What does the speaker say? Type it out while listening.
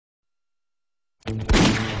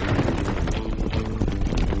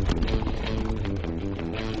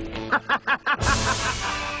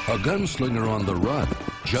A gunslinger on the run,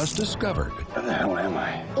 just discovered. Where the hell am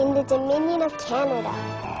I? In the Dominion of Canada.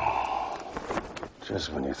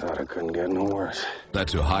 Just when you thought it couldn't get no worse. That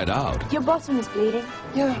to hide out, Your bottom is bleeding.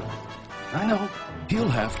 Yeah, I know. he'll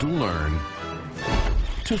have to learn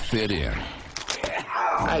to fit in.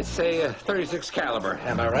 I'd say 36 caliber,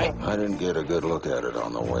 am I right? I didn't get a good look at it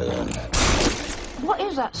on the way in. What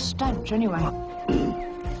is that stench, anyway?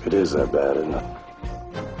 It is that bad, isn't it?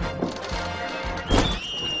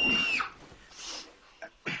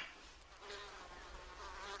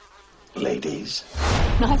 Ladies.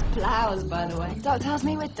 Nice flowers, by the way. Doc tells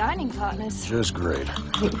me we're dining partners. Just great.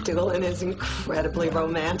 Dylan is incredibly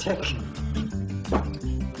romantic.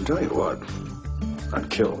 I'll tell you what, I'd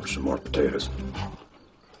kill some more potatoes.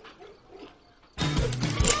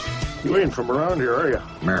 You ain't from around here, are you?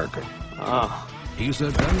 American. Ah. He's a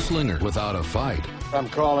gunslinger without a fight. I'm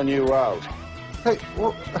calling you out. Hey,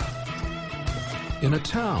 well... In a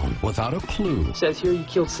town without a clue. It says here you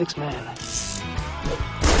killed 6 men.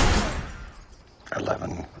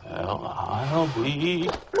 11. Well, I'll be...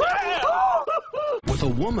 With a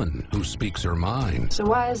woman who speaks her mind. So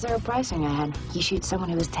why is there a pricing ahead? You shoot someone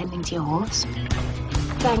who was tending to your horse?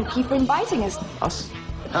 Thank you for inviting us. Us?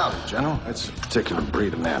 Howdy, General. It's a particular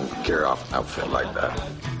breed of man who carry off an outfit like that.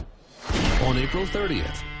 On April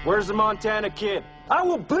 30th. Where's the Montana kid? I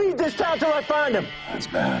will bleed this town till I find him. That's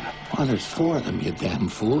bad. Well, there's 4 of them, you damn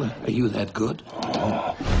fool. Are you that good?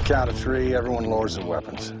 Oh. Count of 3, everyone lowers their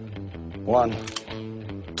weapons. 1,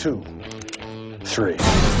 2, 3.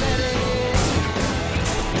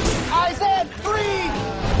 I said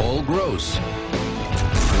 3! Paul Gross.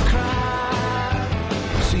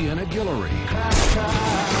 Sienna Guillory.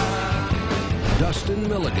 Dustin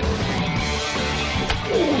Milligan.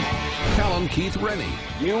 Callum Keith Rennie.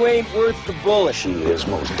 You ain't worth the bullet. She is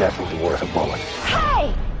most definitely worth a bullet.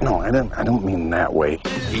 Hey! No, I don't mean that way.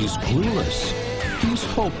 He's clueless. He's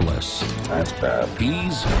hopeless. That's bad.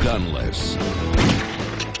 He's gunless.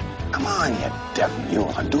 Come on, you deaf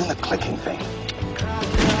mule. I'm doing the clicking thing.